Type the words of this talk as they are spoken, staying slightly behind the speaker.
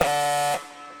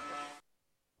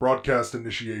Broadcast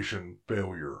initiation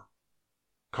failure.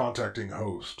 Contacting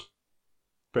host.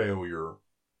 Failure.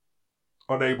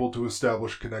 Unable to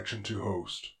establish connection to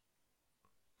host.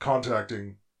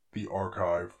 Contacting the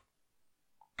archive.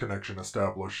 Connection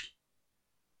established.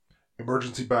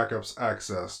 Emergency backups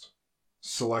accessed.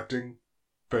 Selecting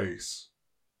face.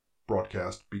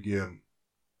 Broadcast begin.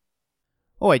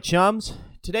 Oi, chums.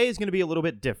 Today is going to be a little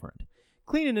bit different.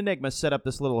 Clean and Enigma set up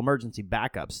this little emergency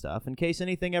backup stuff in case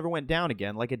anything ever went down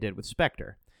again like it did with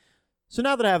Spectre. So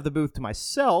now that I have the booth to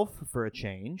myself for a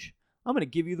change, I'm going to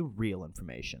give you the real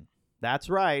information. That's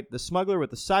right, the smuggler with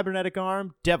the cybernetic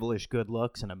arm, devilish good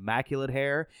looks, and immaculate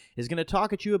hair is going to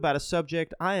talk at you about a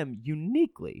subject I am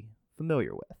uniquely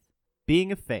familiar with: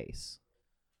 being a face.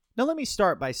 Now let me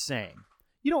start by saying,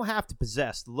 you don't have to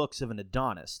possess the looks of an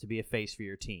Adonis to be a face for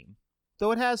your team,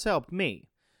 though it has helped me.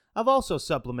 I've also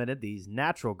supplemented these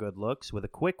natural good looks with a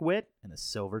quick wit and a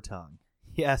silver tongue.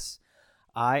 Yes,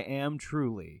 I am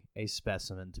truly a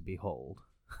specimen to behold.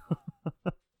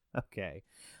 Okay,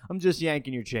 I'm just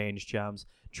yanking your change, chums.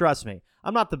 Trust me,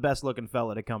 I'm not the best-looking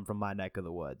fella to come from my neck of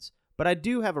the woods, but I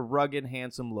do have a rugged,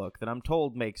 handsome look that I'm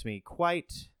told makes me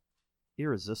quite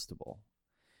irresistible.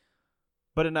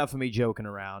 But enough of me joking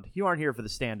around. You aren't here for the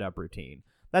stand-up routine.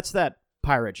 That's that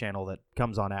pirate channel that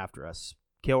comes on after us.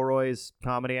 Kilroy's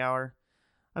Comedy Hour.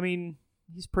 I mean,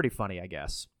 he's pretty funny, I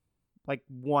guess. Like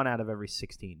 1 out of every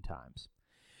 16 times.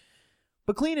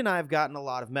 But Clean and I have gotten a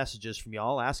lot of messages from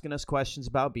y'all asking us questions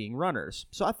about being runners.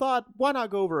 So I thought, why not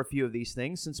go over a few of these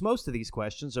things, since most of these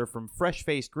questions are from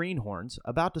fresh-faced greenhorns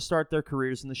about to start their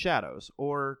careers in the shadows,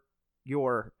 or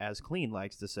you're, as Clean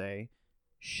likes to say,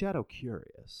 shadow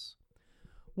curious.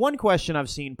 One question I've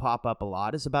seen pop up a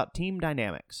lot is about team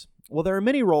dynamics. Well, there are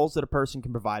many roles that a person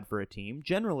can provide for a team.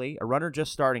 Generally, a runner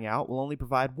just starting out will only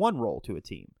provide one role to a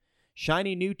team.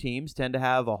 Shiny new teams tend to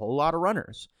have a whole lot of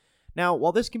runners. Now,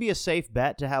 while this can be a safe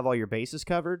bet to have all your bases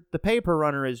covered, the pay per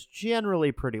runner is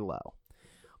generally pretty low.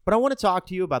 But I want to talk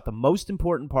to you about the most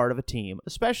important part of a team,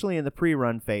 especially in the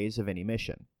pre-run phase of any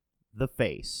mission: the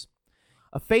face.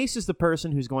 A face is the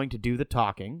person who's going to do the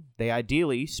talking. They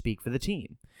ideally speak for the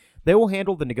team. They will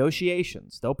handle the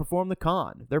negotiations. They'll perform the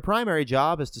con. Their primary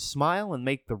job is to smile and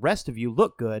make the rest of you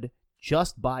look good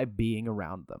just by being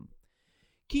around them.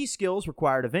 Key skills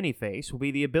required of any face will be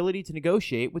the ability to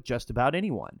negotiate with just about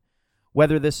anyone.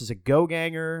 Whether this is a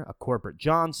go-ganger, a corporate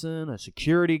Johnson, a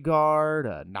security guard,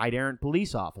 a knight-errant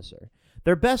police officer,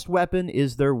 their best weapon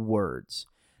is their words.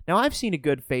 Now, I've seen a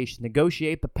good face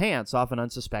negotiate the pants off an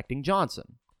unsuspecting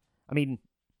Johnson. I mean,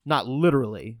 not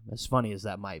literally, as funny as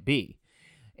that might be.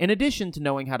 In addition to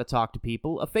knowing how to talk to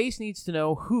people, a face needs to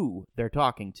know who they're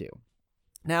talking to.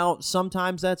 Now,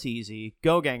 sometimes that's easy.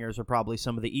 Go-gangers are probably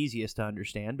some of the easiest to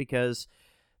understand because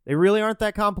they really aren't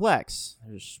that complex.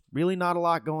 There's really not a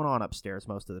lot going on upstairs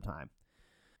most of the time.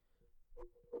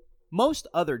 Most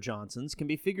other Johnsons can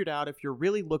be figured out if you're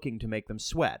really looking to make them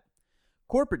sweat.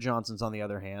 Corporate Johnsons, on the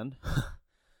other hand,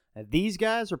 these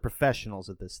guys are professionals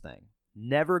at this thing.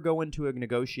 Never go into a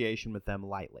negotiation with them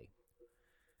lightly.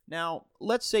 Now,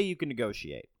 let's say you can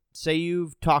negotiate. Say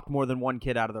you've talked more than one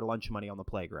kid out of their lunch money on the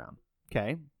playground.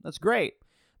 Okay, that's great.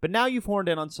 But now you've horned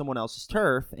in on someone else's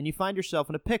turf, and you find yourself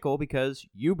in a pickle because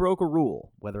you broke a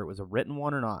rule, whether it was a written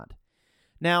one or not.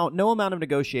 Now, no amount of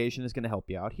negotiation is going to help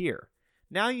you out here.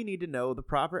 Now you need to know the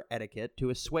proper etiquette to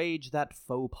assuage that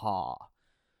faux pas.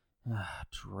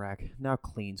 Dreck. Now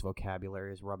Clean's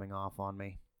vocabulary is rubbing off on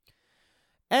me.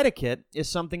 Etiquette is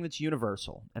something that's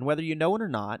universal, and whether you know it or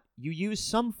not, you use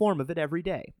some form of it every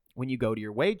day. When you go to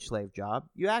your wage slave job,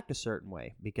 you act a certain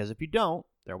way, because if you don't,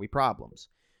 there'll be problems.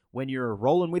 When you're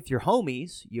rolling with your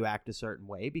homies, you act a certain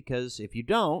way, because if you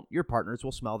don't, your partners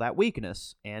will smell that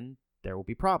weakness, and there will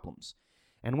be problems.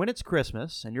 And when it's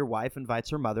Christmas, and your wife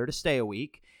invites her mother to stay a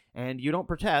week, and you don't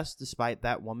protest, despite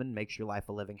that woman makes your life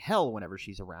a living hell whenever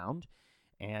she's around,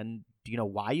 and do you know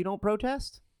why you don't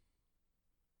protest?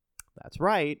 That's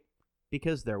right,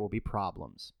 because there will be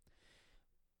problems.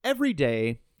 Every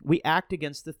day, we act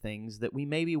against the things that we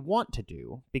maybe want to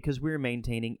do because we're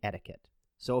maintaining etiquette.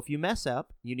 So if you mess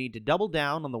up, you need to double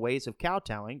down on the ways of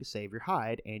kowtowing to save your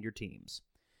hide and your teams.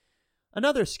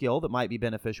 Another skill that might be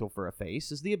beneficial for a face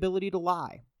is the ability to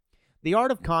lie. The art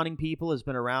of conning people has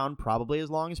been around probably as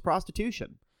long as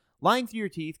prostitution. Lying through your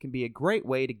teeth can be a great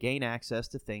way to gain access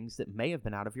to things that may have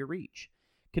been out of your reach.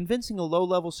 Convincing a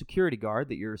low-level security guard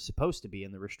that you're supposed to be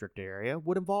in the restricted area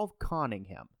would involve conning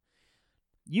him.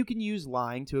 You can use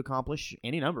lying to accomplish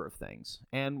any number of things,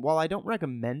 and while I don't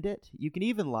recommend it, you can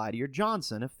even lie to your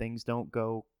Johnson if things don't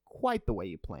go quite the way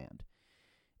you planned.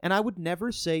 And I would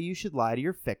never say you should lie to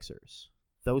your fixers.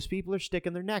 those people are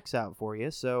sticking their necks out for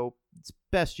you, so it's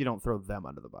best you don't throw them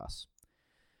under the bus.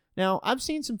 Now, I've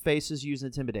seen some faces use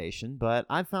intimidation, but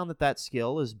I've found that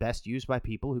skill is best used by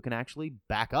people who can actually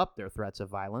back up their threats of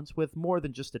violence with more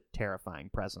than just a terrifying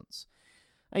presence.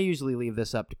 I usually leave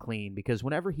this up to Clean, because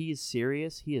whenever he is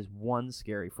serious, he is one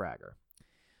scary fragger.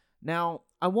 Now,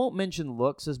 I won't mention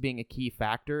looks as being a key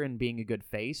factor in being a good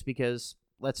face, because,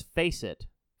 let's face it,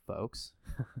 folks,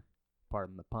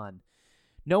 pardon the pun,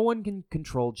 no one can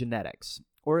control genetics,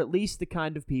 or at least the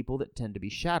kind of people that tend to be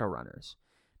shadowrunners.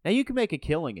 Now, you can make a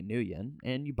killing in Nuyen,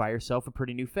 and you buy yourself a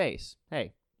pretty new face.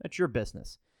 Hey, that's your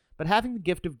business. But having the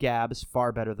gift of gab is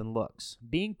far better than looks.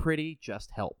 Being pretty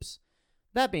just helps.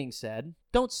 That being said,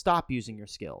 don't stop using your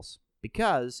skills,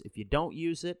 because if you don't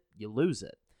use it, you lose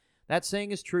it. That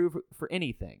saying is true for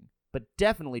anything, but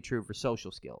definitely true for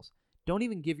social skills. Don't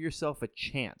even give yourself a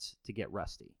chance to get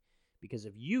rusty, because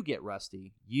if you get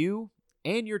rusty, you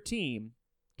and your team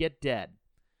get dead.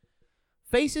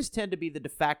 Faces tend to be the de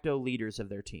facto leaders of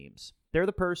their teams. They're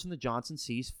the person that Johnson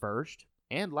sees first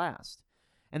and last,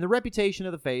 and the reputation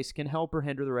of the face can help or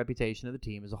hinder the reputation of the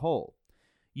team as a whole.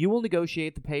 You will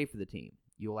negotiate the pay for the team.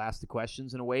 You will ask the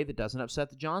questions in a way that doesn't upset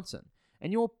the Johnson,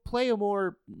 and you will play a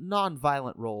more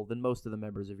non-violent role than most of the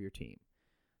members of your team.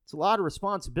 It's a lot of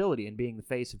responsibility in being the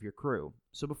face of your crew,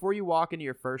 so before you walk into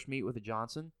your first meet with a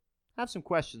Johnson, have some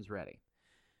questions ready.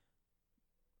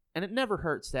 And it never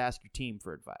hurts to ask your team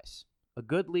for advice. A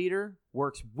good leader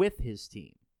works with his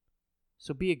team,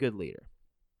 so be a good leader.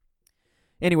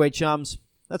 Anyway, chums,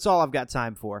 that's all I've got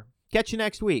time for. Catch you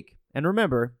next week, and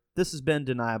remember, this has been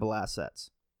Deniable Assets.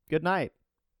 Good night.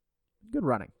 Good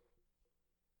running.